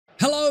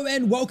Hello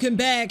and welcome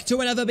back to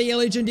another Be a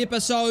Legend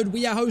episode.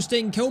 We are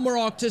hosting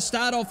Kilmarnock to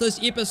start off this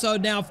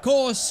episode. Now, of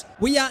course,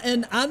 we are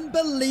in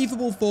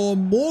unbelievable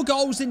form. More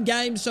goals in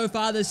games so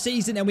far this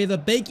season, and we have a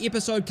big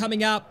episode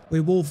coming up. We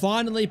will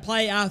finally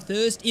play our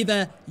first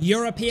ever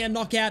European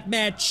knockout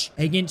match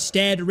against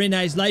Stade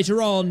Rennes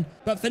later on.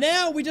 But for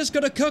now, we just got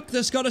to cook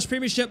the Scottish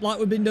Premiership like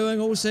we've been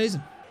doing all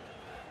season.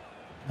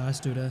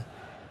 Nice, Duda.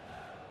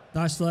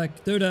 Nice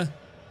flick, Duda.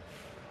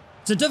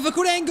 It's a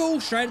difficult angle,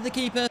 straight at the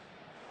keeper.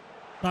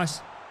 Nice.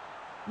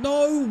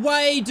 No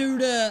way,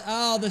 Duda.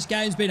 Oh, this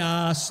game's been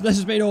arse. This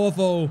has been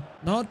awful.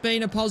 Not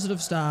been a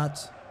positive start.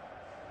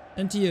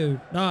 Into you.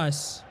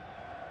 Nice.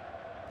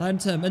 Play him,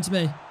 Tim. Into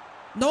me.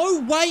 No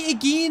way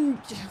again.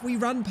 We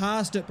run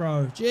past it,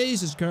 bro.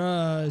 Jesus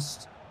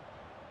Christ.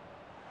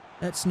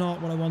 That's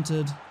not what I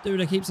wanted.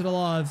 Duda keeps it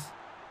alive.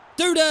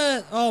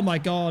 Duda! Oh my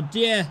god.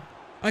 Yeah.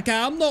 Okay,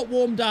 I'm not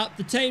warmed up.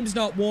 The team's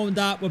not warmed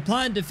up. We're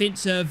playing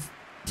defensive.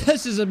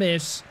 This is a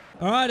mess.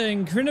 Alright, an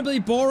incredibly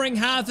boring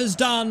half is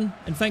done,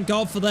 and thank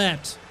God for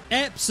that.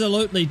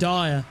 Absolutely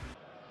dire.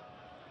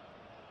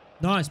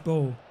 Nice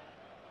ball.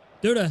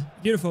 Duda,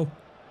 beautiful.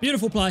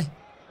 Beautiful play.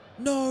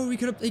 No, he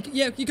could have,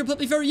 yeah, you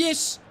completely through,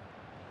 yes.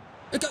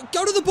 Go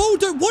to the ball,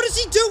 dude. What does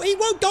he do? He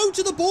won't go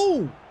to the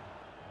ball.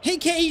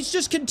 He's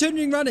just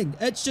continuing running.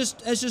 It's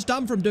just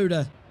dumb from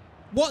Duda.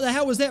 What the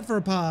hell was that for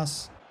a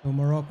pass?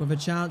 Kilmarnock with a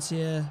chance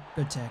here.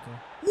 Good tackle.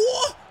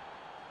 What?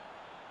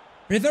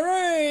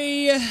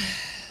 Referee!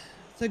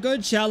 It's a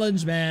good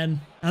challenge, man.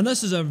 And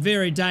this is a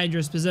very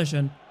dangerous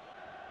position.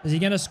 Is he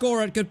going to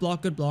score it? Good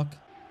block, good block.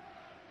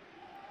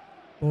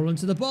 Ball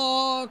into the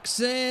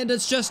box, and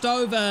it's just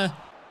over.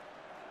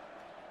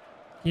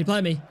 Can you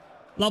play me?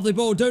 Lovely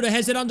ball. Duda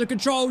has it under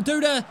control.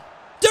 Duda!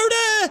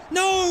 Duda!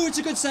 No, it's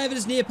a good save at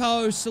his near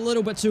post. A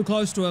little bit too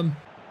close to him.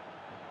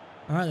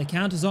 All right, the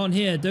counter's on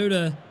here.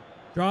 Duda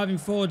driving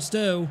forward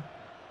still.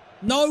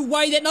 No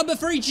way, that number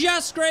 3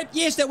 just grabbed.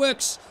 Yes, that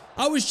works.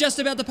 I was just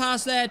about to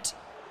pass that.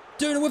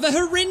 Duda with a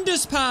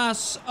horrendous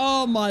pass.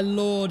 Oh my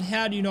lord,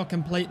 how do you not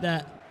complete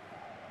that?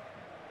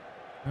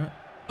 Right.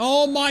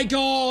 Oh my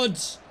god.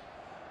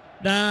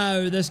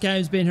 No, this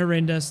game's been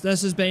horrendous.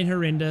 This has been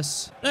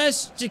horrendous.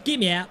 Just get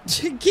me out.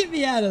 Get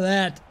me out of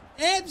that.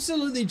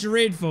 Absolutely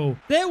dreadful.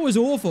 That was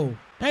awful.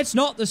 That's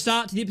not the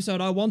start to the episode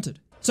I wanted.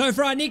 So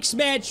for our next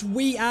match,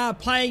 we are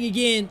playing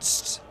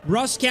against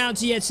Ross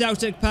County at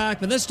Celtic Park,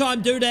 but this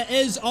time Duda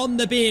is on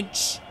the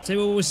bench. So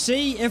we will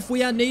see if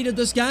we are needed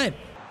this game.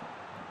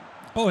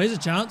 Oh, here's a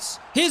chance.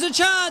 Here's a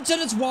chance,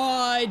 and it's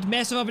wide.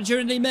 Massive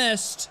opportunity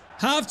missed.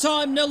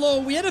 Half-time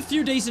 0-0. We had a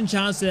few decent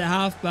chances at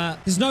half, but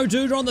there's no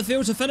Duda on the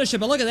field to finish it.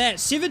 But look at that,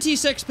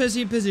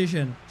 76%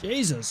 possession.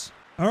 Jesus.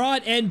 All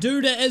right, and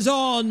Duda is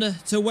on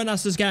to win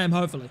us this game,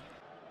 hopefully.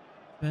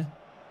 Okay,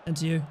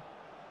 into you.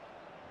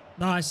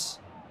 Nice.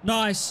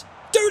 Nice.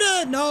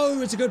 Duda!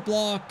 No, it's a good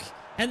block.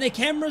 And the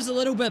camera's a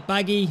little bit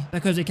buggy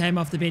because it came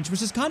off the bench,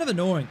 which is kind of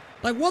annoying.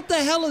 Like, what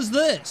the hell is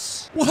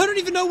this? Well, I don't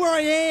even know where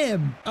I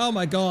am. Oh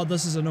my god,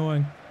 this is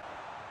annoying.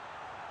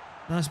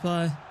 Nice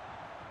play.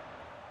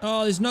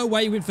 Oh, there's no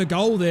way you went for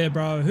goal there,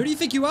 bro. Who do you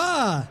think you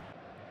are?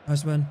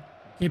 Nice win.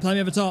 Can you play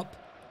me over top?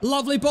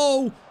 Lovely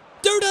ball.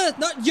 Duda!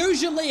 No,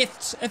 use your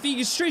left. If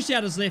he stretched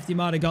out his left, he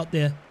might have got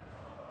there.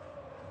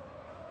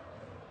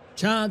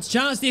 Chance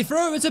they're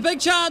through. It's a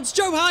big chance.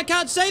 Joe Hart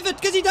can't save it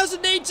because he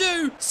doesn't need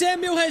to.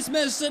 Samuel has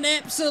missed an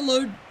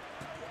absolute,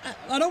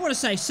 I don't want to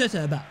say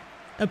sitter,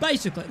 but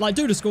basically, like,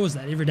 Duda scores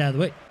that every day of the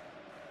week.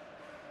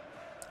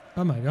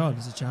 Oh my god,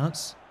 there's a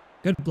chance.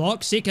 Good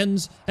block.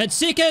 Seconds. It's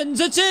seconds.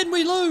 It's in.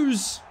 We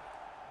lose.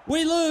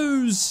 We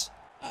lose.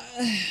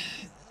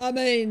 I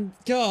mean,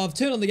 God, I've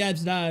turned on the game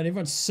today and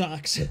everyone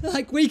sucks.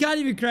 Like, we can't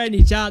even create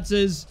any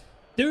chances.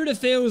 Duda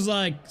feels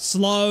like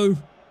slow.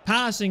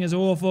 Passing is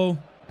awful.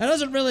 It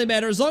doesn't really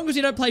matter as long as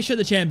you don't play shit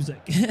the Champions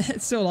League.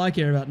 That's all I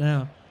care about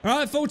now. All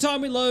right, full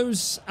time we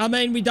lose. I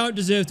mean, we don't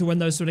deserve to win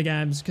those sort of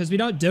games because we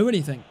don't do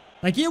anything.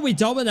 Like, yeah, we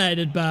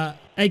dominated, but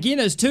again,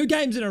 it's 2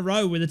 games in a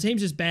row where the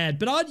team's just bad.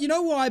 But you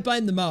know what I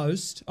blame the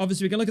most?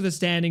 Obviously, we can look at the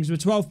standings. We're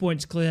 12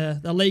 points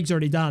clear. The league's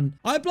already done.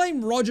 I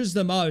blame Rodgers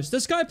the most.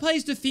 This guy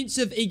plays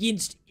defensive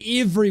against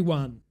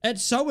everyone.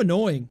 It's so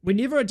annoying. We're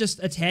never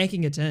just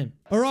attacking a team.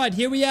 All right,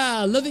 here we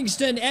are.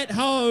 Livingston at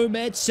home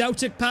at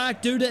Celtic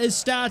Park. Duda is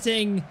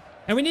starting.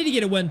 And we need to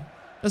get a win.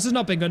 This has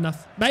not been good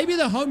enough. Maybe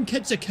the home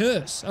kit's a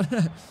curse.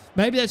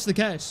 Maybe that's the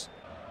case.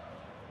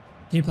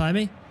 Can you play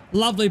me?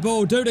 Lovely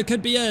ball. Duda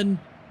could be in.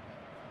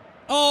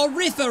 Oh,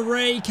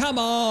 referee. Come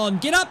on.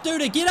 Get up,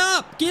 Duda. Get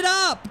up. Get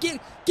up.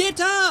 Get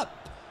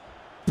up.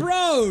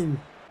 Bro.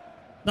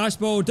 Nice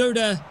ball.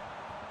 Duda.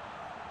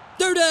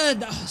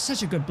 Duda. Oh,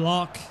 such a good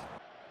block.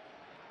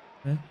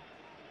 Okay.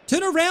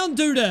 Turn around,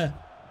 Duda.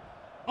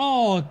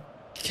 Oh,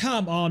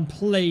 come on,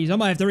 please. I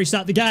might have to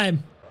restart the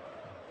game.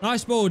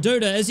 Nice ball,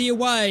 Duda. Is he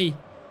away?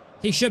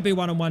 He should be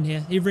 1-on-1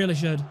 here. He really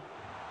should.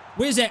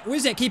 Where's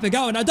that keeper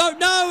going? I don't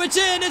know. It's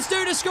in. It's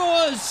Duda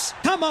scores.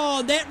 Come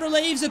on. That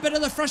relieves a bit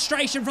of the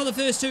frustration from the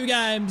first 2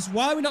 games.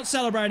 Why are we not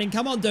celebrating?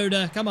 Come on,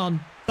 Duda. Come on.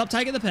 Stop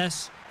taking the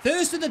piss.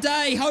 First of the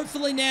day.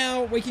 Hopefully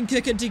now we can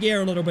kick into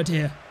gear a little bit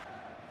here.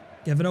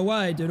 Give it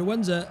away. Duda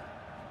wins it.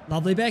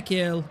 Lovely back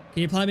heel.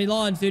 Can you play me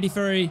line,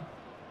 33?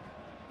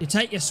 You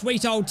take your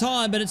sweet old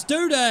time, but it's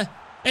Duda.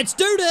 It's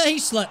Duda. He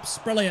slips.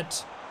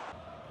 Brilliant.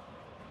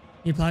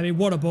 You play me.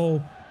 What a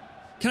ball.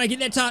 Can I get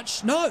that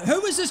touch? No.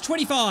 Who is this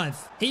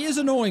 25? He is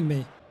annoying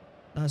me.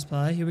 Nice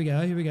play. Here we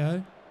go. Here we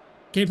go.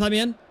 Can you play me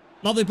in?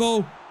 Lovely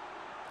ball.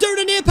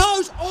 Duda near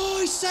post. Oh,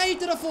 he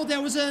saved it. I thought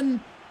that was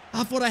in.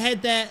 I thought I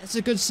had that. It's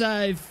a good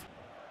save.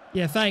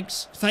 Yeah,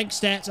 thanks. Thanks,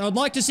 stats. I would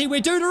like to see where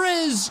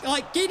Duda is.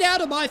 Like, get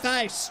out of my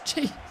face.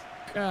 Jesus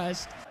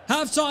Christ.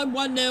 Half-time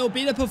 1-0.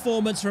 Better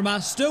performance from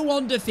us. Still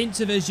on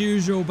defensive as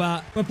usual,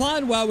 but we're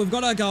playing well. We've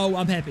got our goal.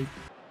 I'm happy. Can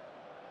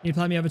you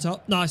play me over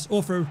top? Nice.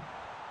 All through.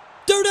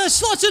 Duda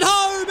slots it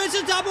home. It's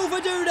a double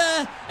for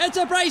Duda. It's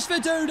a brace for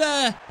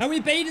Duda. And we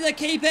beat the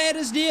keeper at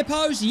his near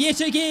post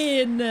yet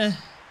again.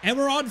 And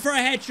we're on for a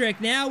hat-trick.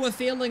 Now we're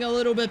feeling a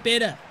little bit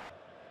better.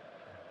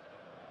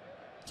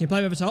 Can you play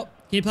me over top?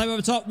 Can you play me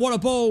over top? What a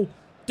ball.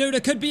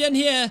 Duda could be in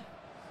here.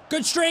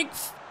 Good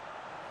strength.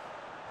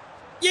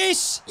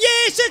 Yes.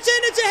 Yes, it's in.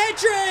 It's a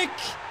hat-trick.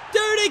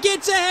 Duda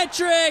gets a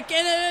hat-trick.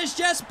 And it is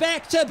just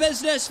back to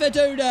business for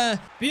Duda.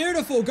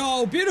 Beautiful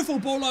goal. Beautiful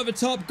ball over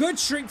top. Good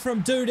strength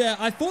from Duda.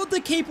 I thought the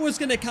keeper was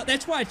going to cut.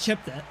 That's why I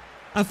chipped it.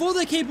 I thought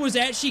the keeper was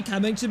actually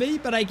coming to me,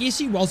 but I guess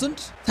he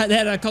wasn't. Take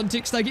that out of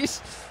context, I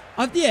guess.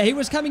 Yeah, he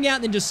was coming out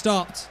and then just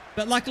stopped.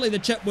 But luckily the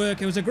chip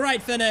worked. It was a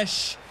great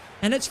finish.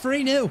 And it's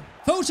 3-0.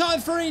 Full-time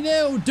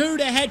 3-0.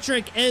 Duda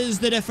hat-trick is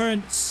the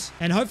difference.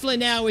 And hopefully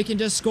now we can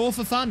just score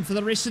for fun for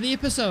the rest of the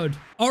episode.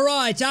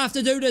 Alright,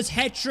 after Duda's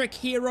hat-trick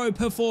hero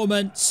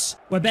performance,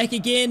 we're back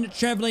again,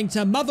 travelling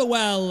to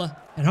Motherwell.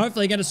 And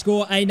hopefully going to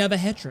score another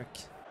hat-trick.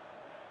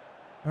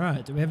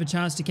 Alright, do we have a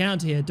chance to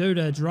count here?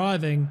 Duda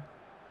driving.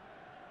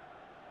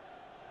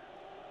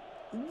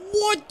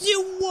 What?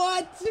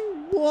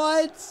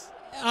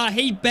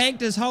 He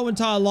banked his whole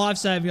entire life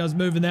saving. I was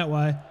moving that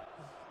way.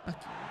 Okay.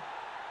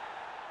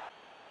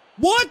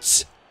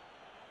 What?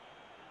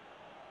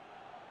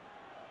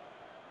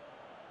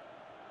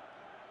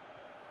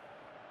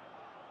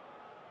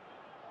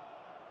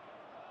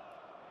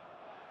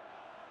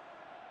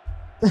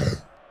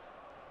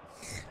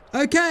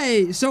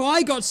 Okay, so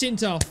I got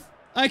sent off.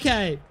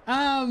 Okay,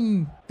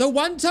 the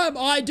one time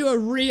I do a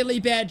really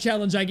bad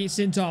challenge, I get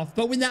sent off.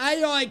 But when the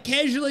AI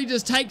casually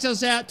just takes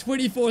us out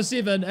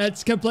 24/7,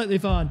 it's completely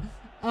fine.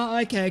 Oh,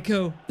 okay,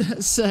 cool.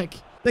 Sick.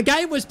 The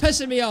game was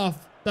pissing me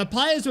off. The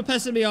players were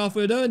pissing me off.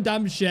 We were doing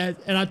dumb shit.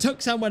 And I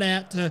took someone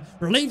out to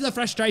relieve the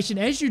frustration,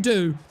 as you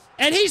do.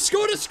 And he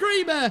scored a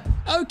screamer.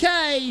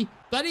 Okay.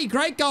 Bloody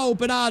great goal,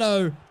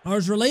 Bernardo. I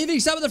was relieving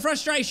some of the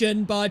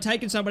frustration by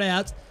taking someone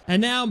out.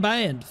 And now I'm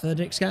banned for the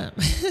next game.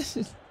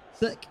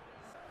 Sick.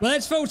 Well,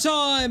 that's full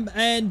time.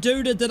 And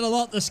Duda did a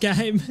lot this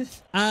game.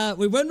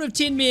 We win with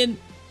 10 men.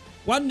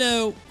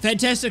 1-0.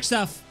 Fantastic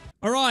stuff.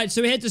 Alright,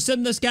 so we had to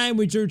sim this game.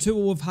 We drew 2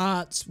 with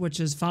hearts, which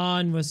is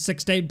fine with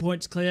 16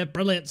 points clear.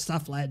 Brilliant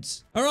stuff,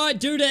 lads. Alright,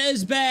 Duda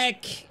is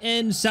back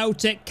in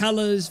Celtic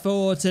colours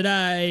for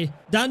today.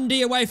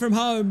 Dundee away from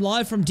home,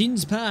 live from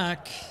Dens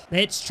Park.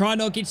 Let's try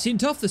not get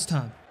sent off this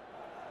time.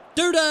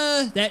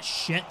 Duda! That's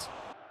shit.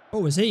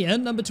 Oh, is he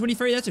in? Number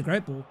 23? That's a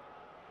great ball.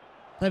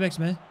 Play back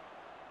to me.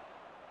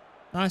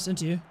 Nice,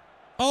 into you.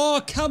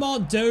 Oh, come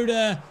on,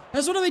 Duda.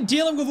 That's what I've been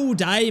dealing with all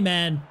day,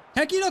 man.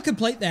 How can you not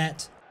complete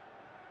that?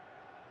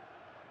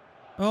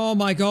 Oh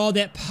my god,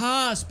 that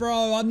pass,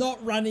 bro. I'm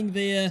not running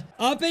there.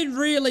 I've been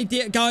really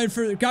going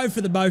for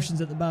the motions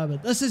at the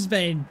moment. This has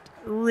been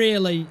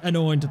really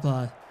annoying to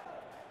play.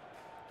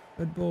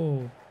 Good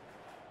ball.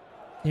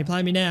 Can you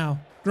play me now?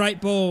 Great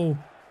ball.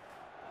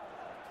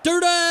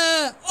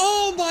 Duda!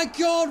 Oh my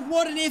god,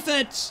 what an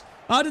effort.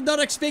 I did not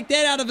expect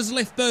that out of his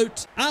left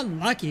boot.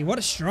 Unlucky. What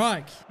a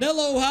strike.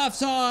 0-0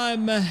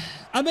 halftime.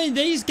 I mean,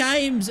 these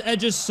games are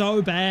just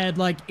so bad.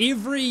 Like,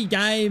 every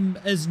game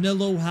is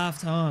 0-0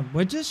 halftime.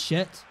 We're just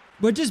shit.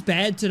 We're just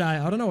bad today.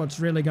 I don't know what's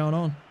really going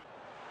on.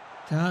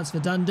 Chance for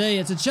Dundee.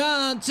 It's a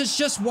chance. It's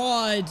just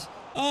wide.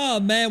 Oh,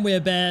 man, we're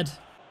bad.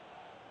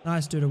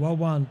 Nice, Duda. Well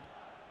won.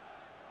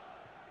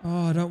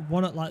 Oh, I don't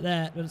want it like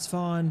that, but it's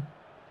fine.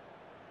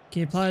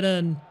 Can you play it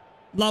in?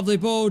 Lovely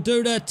ball,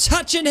 Duda.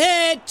 Touch and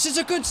hit. It's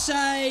a good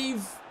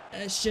save.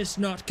 It's just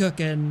not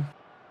cooking.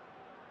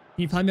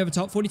 Can you play me over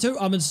top? 42?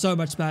 I'm in so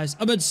much space.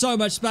 I'm in so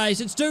much space.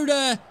 It's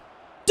Duda.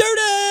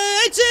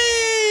 Duda! It's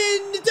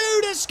in!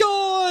 Duda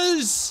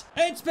scores!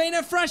 It's been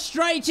a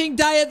frustrating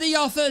day at the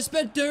office,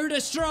 but Duda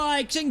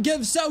strikes and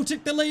gives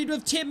Celtic the lead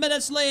with 10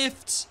 minutes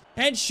left.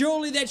 And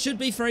surely that should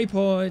be 3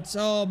 points.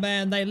 Oh,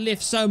 man, they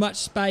left so much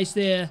space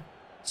there.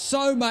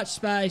 So much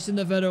space in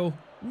the middle.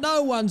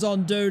 No one's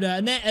on Duda,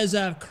 and that is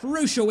a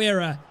crucial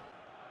error.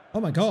 Oh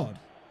my god.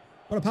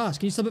 What a pass.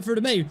 Can you slip it through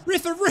to me?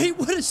 Referee,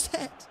 what is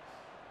that?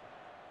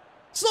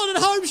 Slot it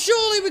home.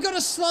 Surely we got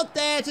to slot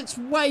that. It's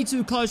way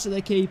too close to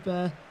the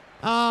keeper.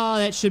 Ah,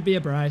 that should be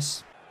a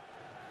brace.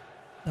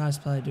 Nice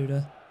play,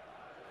 Duda.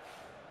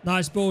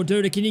 Nice ball,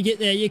 Duda. Can you get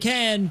there? You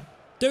can.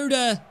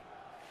 Duda.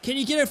 Can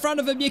you get in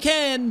front of him? You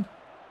can.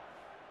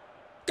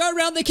 Go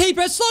around the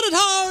keeper, slot it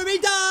home, he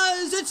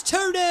does! It's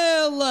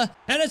 2-0!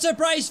 And it's a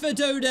brace for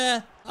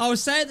Duda. I'll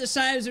say it the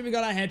same as when we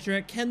got our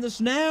hat-trick. Can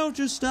this now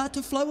just start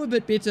to flow a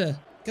bit better?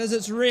 Because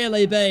it's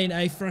really been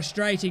a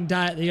frustrating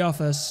day at the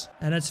office.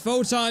 And it's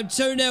full-time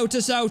 2-0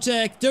 to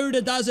Celtic.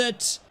 Duda does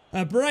it.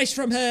 A brace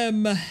from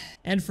him.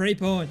 And 3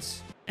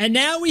 points. And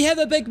now we have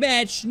a big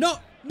match.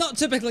 Not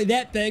typically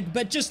that big,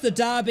 but just the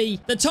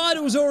derby. The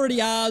title's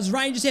already ours.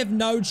 Rangers have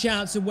no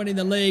chance of winning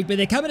the league, but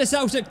they're coming to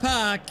Celtic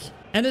Park.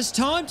 And it's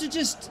time to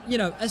just, you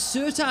know,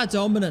 assert our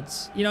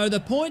dominance. You know, the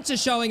points are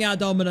showing our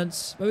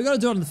dominance, but we've got to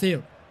do it on the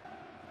field.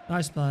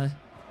 Nice play.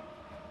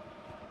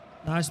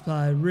 Nice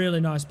play.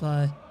 Really nice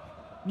play.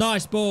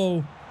 Nice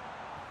ball.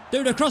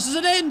 Duda crosses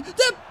it in.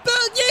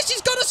 Yes,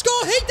 he's got to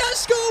score. He does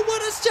score.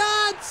 What a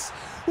chance.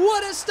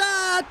 What a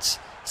start.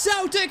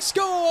 Celtic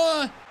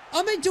score.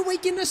 I mean, do we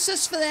get an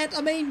assist for that?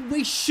 I mean,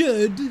 we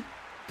should.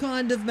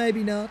 Kind of,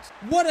 maybe not.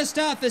 What a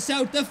start for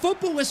Celtic. The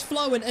football was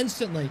flowing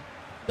instantly.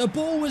 The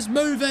ball was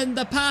moving.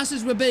 The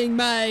passes were being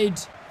made.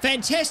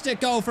 Fantastic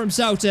goal from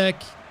Celtic.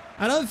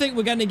 I don't think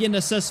we're going to get an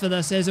assist for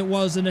this as it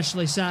was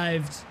initially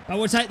saved. But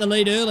we'll take the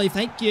lead early.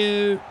 Thank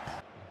you.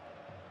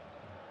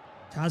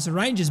 Chance of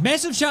Rangers.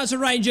 Massive chance of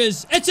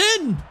Rangers. It's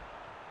in!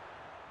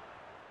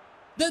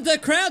 The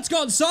crowd's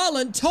gone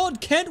silent.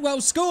 Todd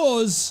Cantwell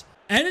scores.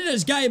 And it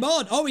is game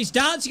on. Oh, he's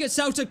dancing at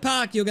Celtic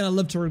Park. You're going to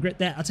live to regret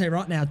that. I'll tell you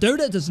right now.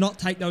 Duda does not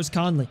take those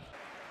kindly.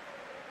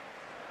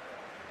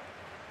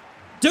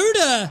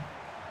 Duda!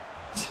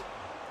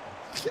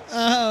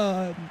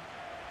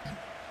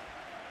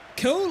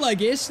 Cool, I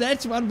guess.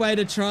 That's one way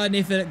to try an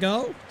effort at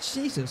goal.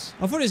 Jesus.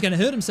 I thought he was going to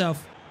hurt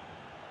himself.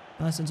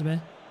 Nice into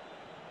me.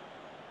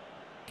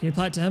 Can you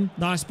play it to him?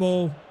 Nice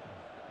ball.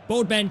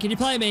 Bald man, can you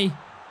play me?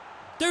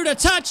 Duda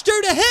touch.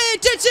 Duda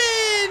hit. It's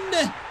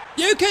in!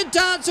 You can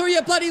dance all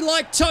you bloody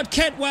like, Todd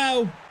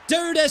Cantwell.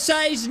 Duda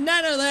says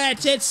none of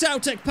that at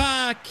Celtic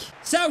Park.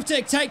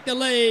 Celtic take the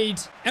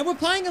lead. And we're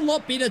playing a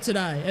lot better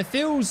today. It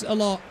feels a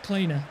lot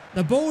cleaner.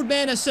 The bald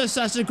man assists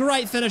us. A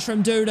great finish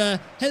from Duda.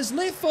 His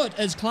left foot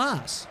is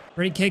class.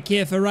 Free kick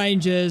here for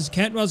Rangers.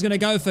 Cantwell's going to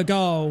go for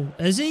goal.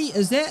 Is he?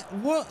 Is that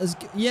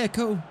what? Yeah,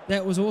 cool.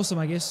 That was awesome,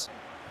 I guess.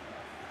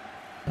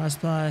 Nice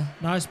play.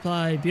 Nice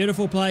play.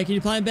 Beautiful play. Can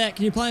you play him back?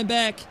 Can you play him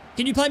back?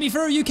 Can you play me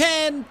through? You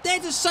can.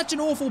 That is such an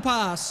awful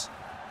pass.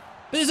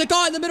 But there's a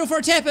guy in the middle for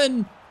a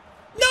tap-in.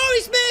 No,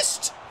 he's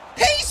missed.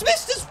 He's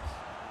missed his...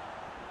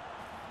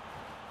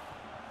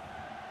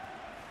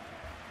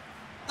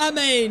 I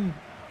mean...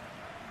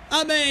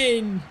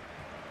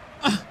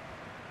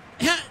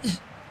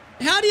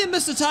 How do you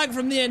miss the target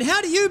from there? And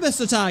how do you miss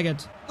the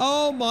target?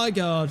 Oh my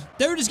God.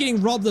 They were just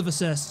getting robbed of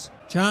assists.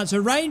 Chance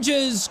for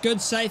Rangers. Good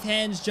safe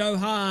hands, Joe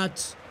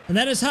Hart. And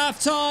that is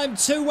half-time.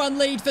 2-1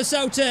 lead for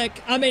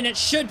Celtic. I mean, it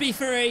should be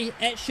 3.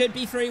 It should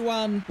be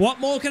 3-1. What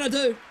more can I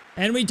do?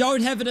 And we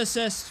don't have an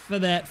assist for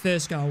that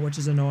first goal, which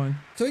is annoying.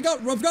 So we've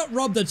got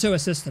robbed of 2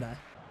 assists today.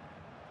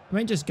 I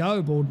mean, just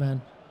go, bald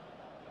man.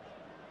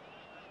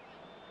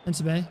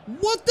 Into me.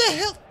 What the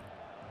hell?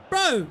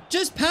 Bro,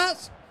 just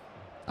pass.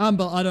 I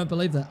don't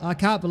believe that. I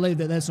can't believe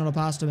that that's not a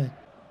pass to me.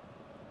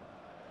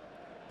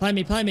 Play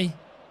me, play me.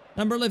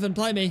 Number 11,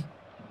 play me.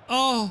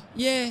 Oh,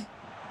 yeah.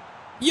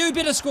 You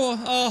better score.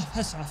 Oh,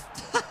 piss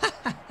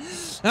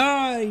off.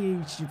 Oh,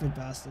 you stupid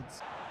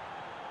bastards.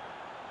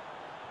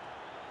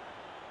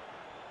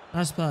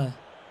 Nice play.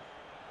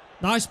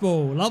 Nice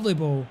ball. Lovely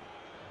ball.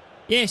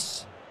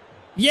 Yes.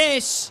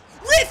 Yes.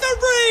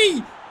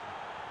 Referee!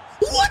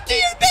 What do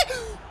you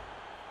mean?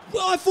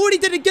 Well, I thought he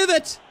didn't give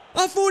it.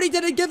 I thought he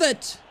didn't give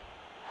it.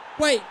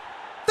 Wait.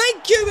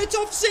 Thank you.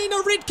 I've seen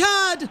a red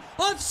card.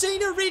 I've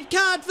seen a red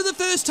card for the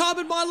first time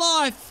in my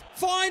life.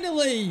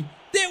 Finally.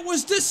 That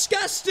was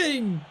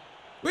disgusting.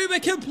 We were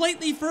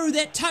completely through.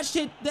 That touch,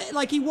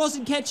 like he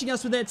wasn't catching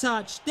us with that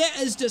touch. That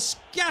is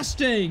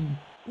disgusting.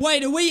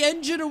 Wait, are we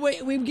injured or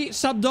we get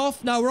subbed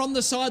off? No, we're on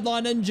the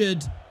sideline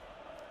injured.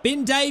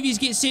 Ben Davies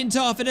gets sent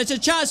off and it's a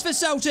chance for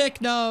Celtic.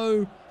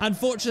 No.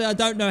 Unfortunately, I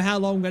don't know how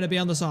long I'm going to be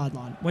on the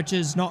sideline, which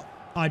is not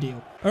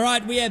ideal. All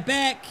right, we are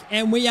back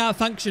and we are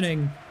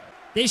functioning.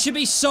 There should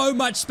be so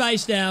much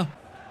space now.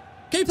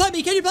 Can you play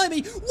me? Can you play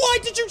me? Why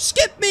did you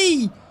skip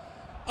me?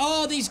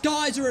 Oh, these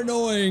guys are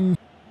annoying.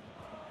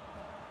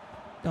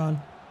 Go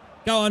on.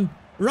 Go on.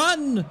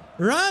 Run.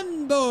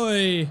 Run,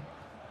 boy.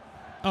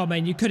 Oh,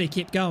 man, you could have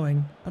kept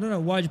going. I don't know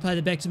why you played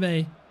it back to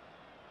me.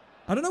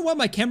 I don't know why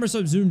my camera's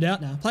so zoomed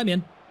out now. Play me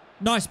in.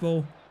 Nice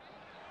ball.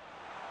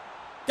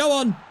 Go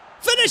on.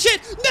 Finish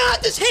it. Nah,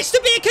 this has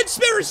to be a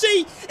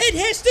conspiracy. It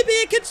has to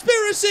be a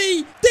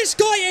conspiracy. This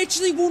guy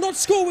actually will not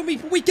score when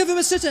we give him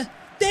a sitter.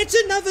 That's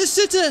another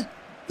sitter.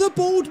 The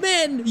bald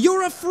man.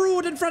 You're a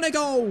fraud in front of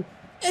goal.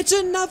 It's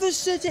another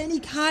sitter and he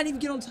can't even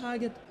get on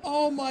target.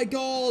 Oh, my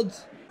God.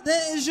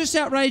 That is just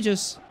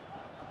outrageous.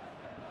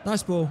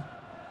 Nice ball.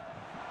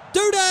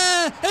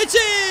 Duda! It's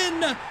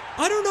in!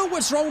 I don't know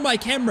what's wrong with my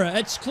camera.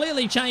 It's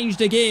clearly changed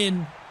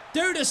again.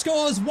 Duda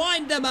scores.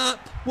 Wind them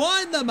up.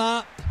 Wind them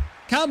up.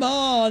 Come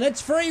on.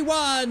 It's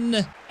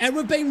 3-1. And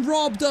we've been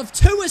robbed of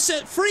 3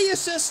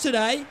 assists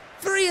today.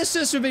 3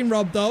 assists we've been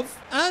robbed of.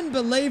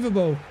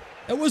 Unbelievable.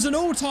 It was an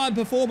all-time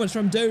performance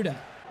from Duda.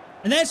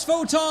 And that's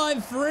full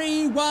time.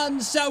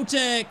 3-1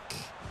 Celtic.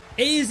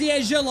 Easy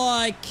as you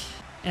like.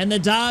 And the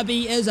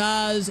derby is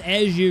ours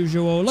as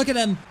usual. Look at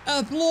him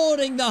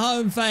applauding the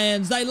home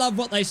fans. They love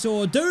what they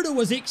saw. Duda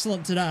was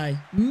excellent today.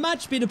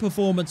 Much better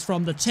performance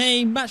from the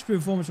team. Much better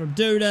performance from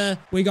Duda.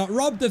 We got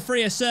robbed of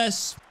 3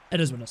 assists.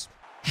 It is what it is.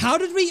 How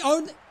did we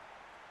own...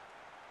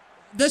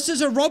 This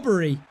is a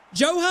robbery.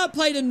 Joe Hart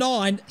played a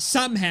 9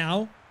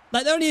 somehow.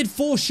 Like, they only had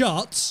 4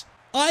 shots.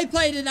 I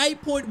played an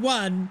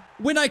 8.1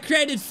 when I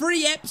created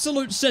 3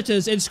 absolute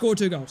sitters and scored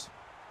 2 goals.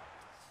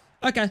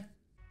 Okay.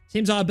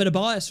 Seems like a bit of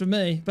bias for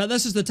me. But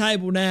this is the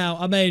table now.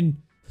 I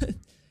mean,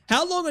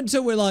 how long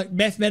until we're, like,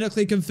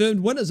 mathematically confirmed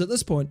winners at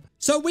this point?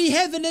 So we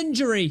have an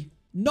injury.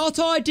 Not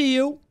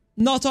ideal.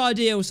 Not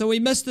ideal. So we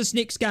missed this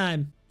next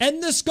game.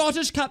 In the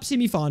Scottish Cup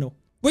semi-final.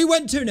 We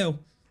win 2-0.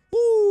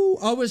 Ooh,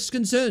 I was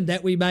concerned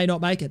that we may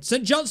not make it.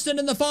 St Johnstone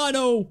in the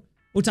final.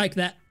 We'll take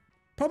that.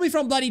 Probably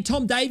from bloody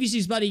Tom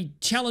Davies' bloody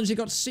challenge that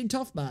got sent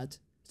off, mate.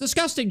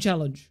 Disgusting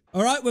challenge.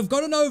 All right, we've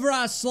gotten over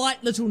our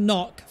slight little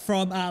knock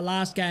from our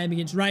last game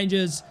against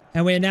Rangers.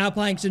 And we're now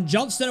playing St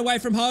Johnstone away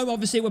from home.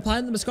 Obviously, we're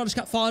playing them in the Scottish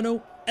Cup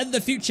final in the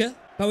future.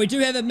 But we do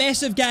have a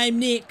massive game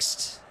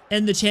next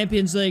in the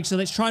Champions League. So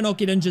let's try not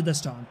get injured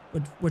this time,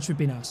 which would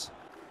be nice.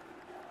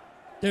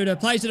 Duda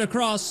plays it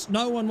across.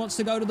 No one wants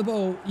to go to the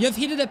ball. You've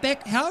headed it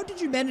back. How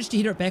did you manage to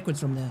hit it backwards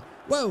from there?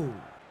 Whoa.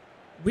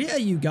 Where are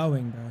you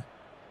going, bro? Can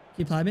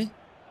you play me?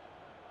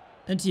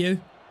 Into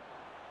you.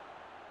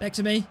 Back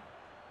to me.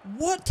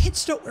 What?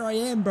 That's not where I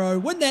am, bro.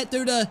 Win that,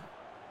 Duda.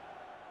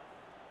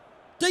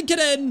 Dink it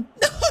in.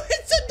 No,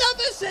 it's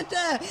another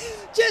sitter.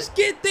 Just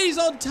get these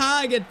on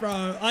target,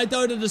 bro. I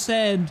don't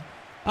understand.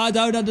 I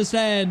don't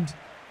understand.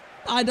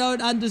 I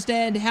don't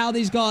understand how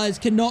these guys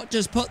cannot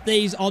just put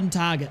these on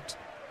target.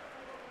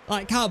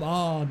 Like, come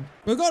on.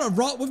 We've got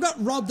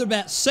robbed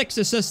about 6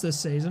 assists this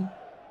season.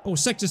 Or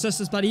 6 assists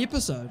this bloody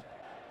episode.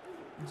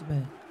 Into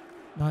me.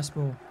 Nice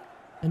ball.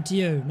 Into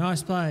you.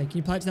 Nice play. Can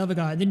you play it to the other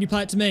guy? And then you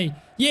play it to me.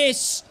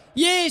 Yes!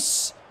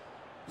 Yes!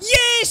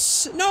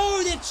 Yes!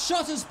 No, that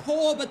shot is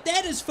poor, but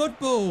that is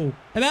football.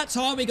 About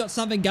time we got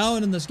something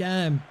going in this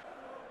game.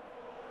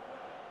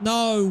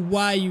 No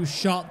way you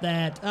shot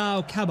that.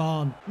 Oh, come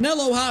on.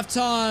 0-0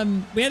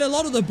 half-time. We had a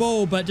lot of the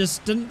ball, but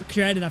just didn't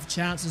create enough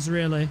chances,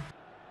 really.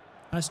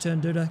 Nice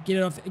turn, Duda. Get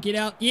it off. Get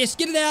out. Yes,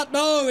 get it out.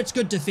 No, it's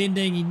good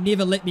defending. He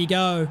never let me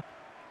go.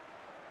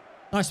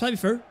 Nice, play me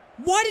through.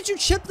 Why did you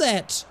chip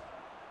that?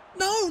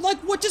 No, like,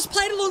 what? Just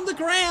played along the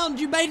ground.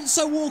 You made it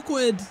so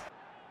awkward. Can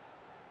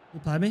you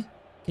play me?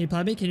 Can you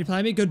play me? Can you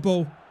play me? Good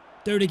ball.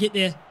 Duda, get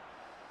there.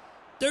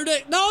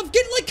 Duda. No, I'm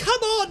getting, like,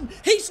 come on.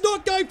 He's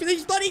not going for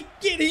these bloody.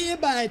 Get here,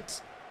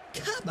 mate.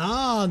 Come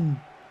on.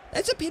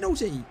 That's a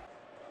penalty.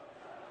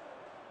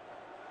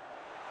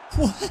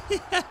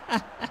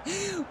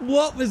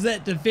 What was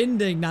that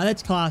defending? No,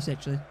 that's class,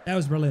 actually. That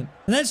was brilliant.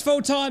 And that's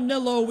full-time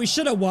 0-0. We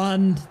should have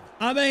won.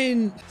 I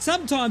mean,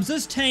 sometimes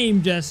this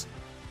team just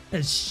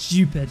is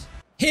stupid.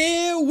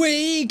 Here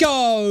we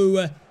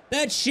go.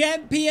 The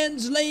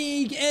Champions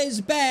League is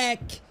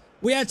back.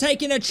 We are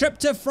taking a trip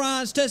to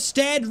France to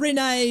Stade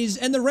Rennais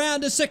in the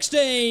round of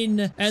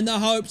 16 in the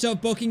hopes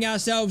of booking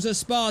ourselves a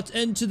spot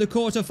into the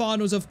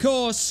quarterfinals, of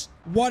course.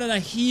 What a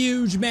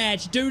huge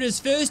match. Duda's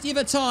first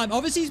ever time.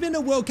 Obviously, he's been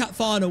in a World Cup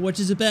final, which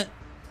is a bit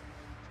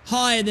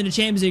higher than a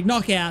Champions League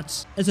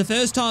knockout. It's a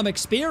first time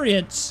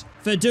experience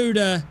for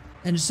Duda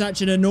in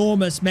such an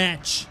enormous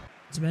match.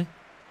 To me.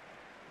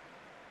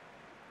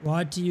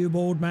 Right to you,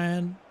 bald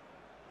man.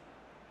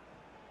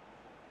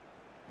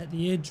 At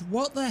the edge.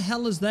 What the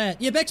hell is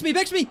that? Yeah, back to me,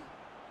 back to me.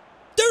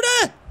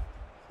 Duda!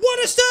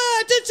 What a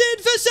start! It's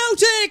in for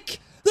Celtic!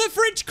 The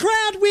French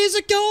crowd, where's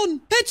it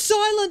gone? It's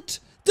silent!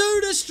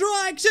 Duda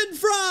strikes in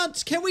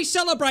France! Can we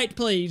celebrate,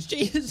 please?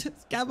 Jesus,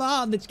 come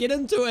on, let's get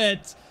into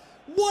it.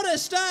 What a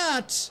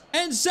start!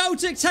 And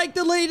Celtic take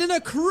the lead in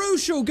a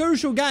crucial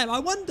game. I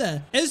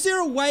wonder, is there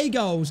away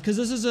goals? Because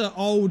this is an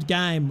old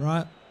game,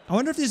 right? I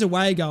wonder if there's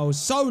away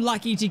goals. So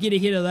lucky to get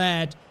ahead of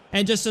that.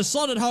 And just to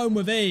slot it home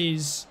with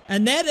ease.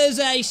 And that is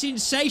a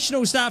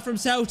sensational start from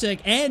Celtic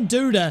and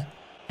Duda.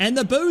 And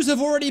the boos have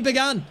already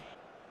begun.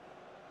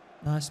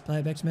 Nice, play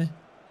it back to me.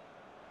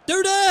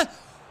 Duda!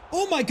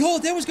 Oh my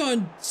god, that was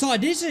going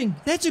side netting.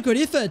 That's a good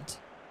effort.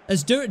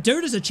 As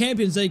Duda's a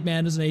Champions League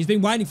man, isn't he? He's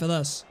been waiting for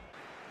this.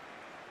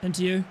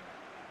 Into you.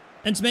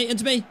 Into me,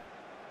 into me.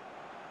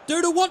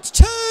 Duda wants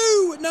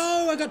 2!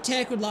 No, I got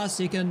tackled last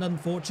second.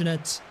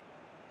 Unfortunate.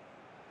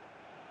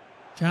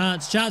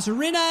 Chance for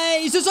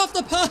Rennais. It's off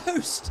the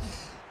post.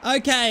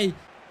 Okay.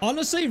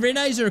 Honestly,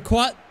 Rennais are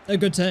quite a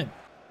good team.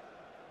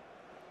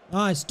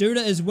 Nice.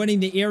 Duda is winning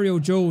the aerial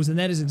duels, and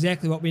that is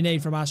exactly what we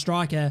need from our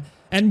striker.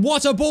 And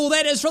what a ball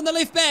that is from the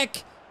left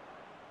back.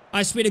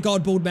 I swear to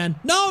God, bald man.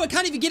 No, I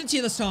can't even get it to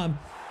you this time.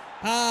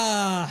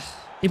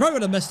 He probably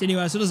would have missed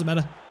anyway, so it doesn't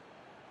matter.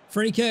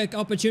 Free kick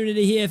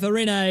opportunity here for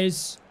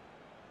Rennais.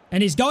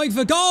 And he's going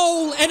for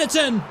goal, and it's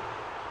in.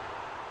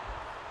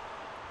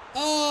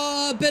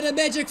 Oh, a bit of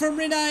magic from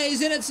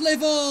Rennais, and it's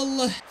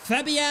level.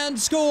 Fabian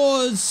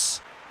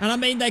scores. And I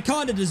mean, they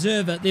kind of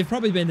deserve it. They've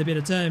probably been the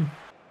better team.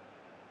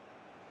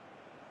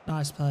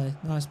 Nice play.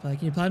 Nice play.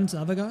 Can you play it into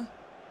the other guy?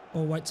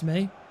 Or wait to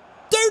me?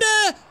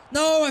 Duda!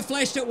 No, I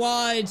flashed it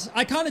wide.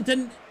 I kind of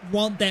didn't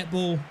want that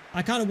ball.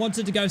 I kind of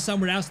wanted to go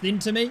somewhere else than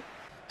to me.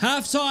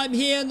 Half-time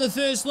here in the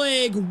first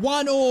leg.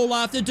 1-1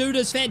 after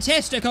Duda's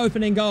fantastic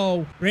opening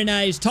goal.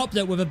 Rene's topped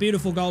it with a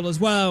beautiful goal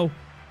as well.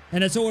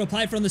 And it's all to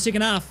play for in the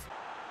second half.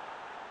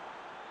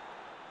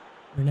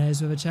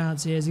 Rene's with a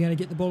chance here. Is he going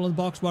to get the ball in the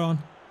box? What on?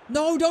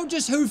 No, don't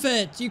just hoof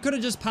it. You could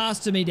have just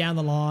passed to me down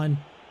the line.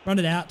 Run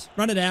it out.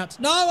 Run it out.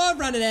 No, I've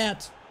run it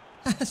out.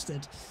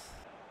 Bastard.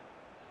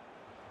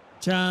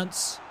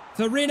 Chance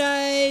for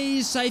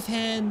Rene. Safe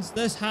hands.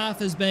 This half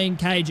has been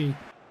cagey.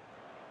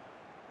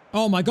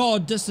 Oh my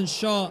god, distance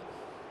shot.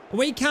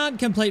 We can't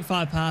complete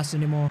 5 passes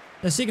anymore.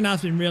 The second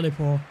half's been really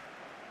poor.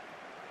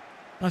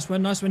 Nice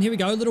one, nice one. Here we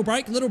go. Little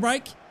break, little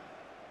break.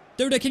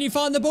 Duda, can you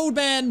find the ball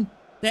man?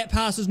 That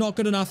pass is not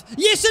good enough.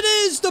 Yes, it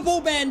is! The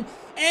ball man,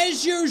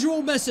 as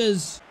usual,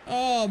 misses.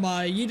 Oh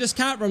my, you just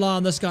can't rely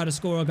on this guy to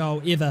score a goal,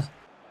 ever.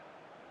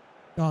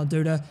 Go on,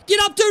 Duda.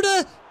 Get up,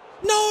 Duda!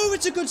 No,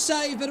 it's a good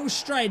save, but it was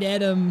straight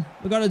at him.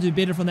 We've got to do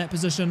better from that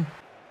position.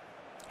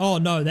 Oh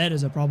no, that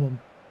is a problem.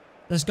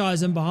 This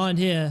guy's in behind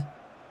here.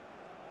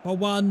 Well,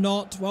 one,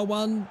 not. Well,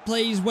 one.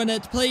 Please win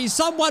it. Please,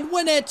 someone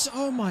win it.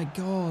 Oh, my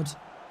God.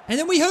 And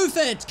then we hoof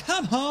it.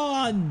 Come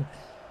on.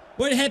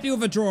 We're happy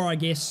with a draw, I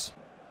guess.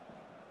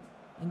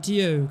 Into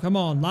you. Come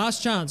on.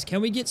 Last chance.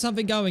 Can we get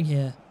something going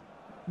here?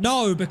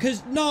 No,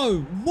 because...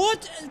 No.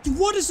 What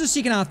has the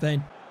second half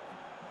been?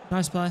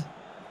 Nice play.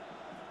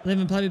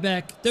 11, play me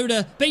back.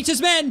 Duda beats his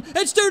man.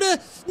 It's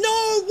Duda.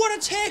 No, what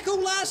a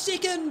tackle last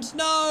second.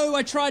 No,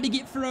 I tried to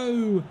get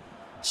through.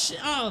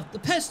 Oh,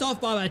 pissed off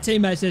by my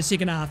teammates in the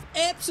second half.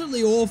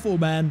 Absolutely awful,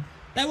 man.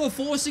 They were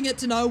forcing it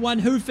to no one,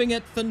 hoofing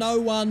it for no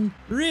one.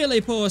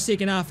 Really poor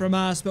second half from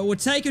us, but we'll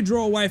take a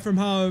draw away from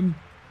home.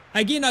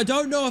 Again, I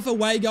don't know if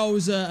away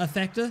goals are a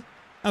factor.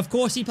 Of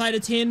course, he played a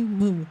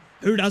 10.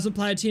 Who doesn't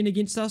play a 10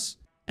 against us?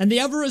 And the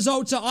other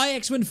results are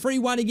Ajax win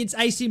 3-1 against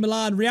AC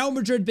Milan. Real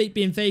Madrid beat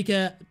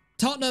Benfica.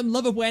 Tottenham,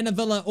 Liverpool, and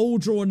Villa all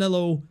draw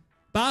 0-0.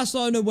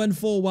 Barcelona win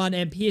 4-1,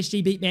 and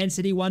PSG beat Man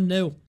City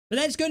 1-0. But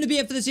that's going to be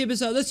it for this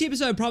episode. This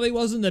episode probably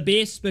wasn't the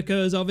best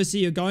because obviously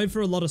you're going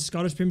through a lot of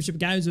Scottish Premiership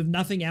games with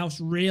nothing else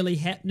really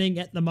happening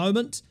at the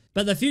moment.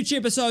 But the future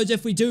episodes,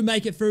 if we do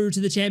make it through to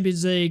the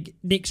Champions League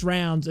next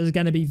round, is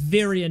going to be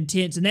very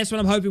intense. And that's what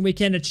I'm hoping we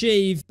can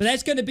achieve. But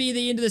that's going to be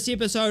the end of this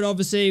episode,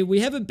 obviously.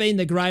 We haven't been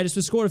the greatest.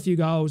 We've scored a few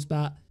goals,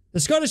 but the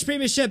Scottish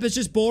Premiership is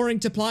just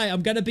boring to play.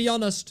 I'm going to be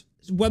honest.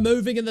 We're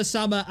moving in the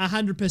summer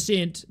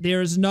 100%.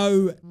 There is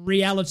no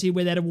reality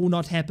where that will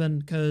not happen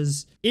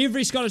because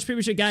every Scottish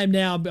Premiership game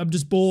now, I'm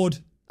just bored.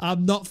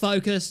 I'm not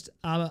focused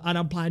and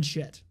I'm playing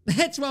shit.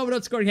 That's why we're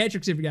not scoring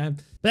hat-tricks every game.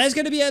 But that's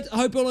going to be it. I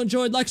hope you all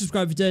enjoyed. Like,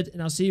 subscribe if you did,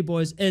 and I'll see you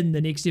boys in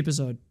the next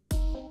episode.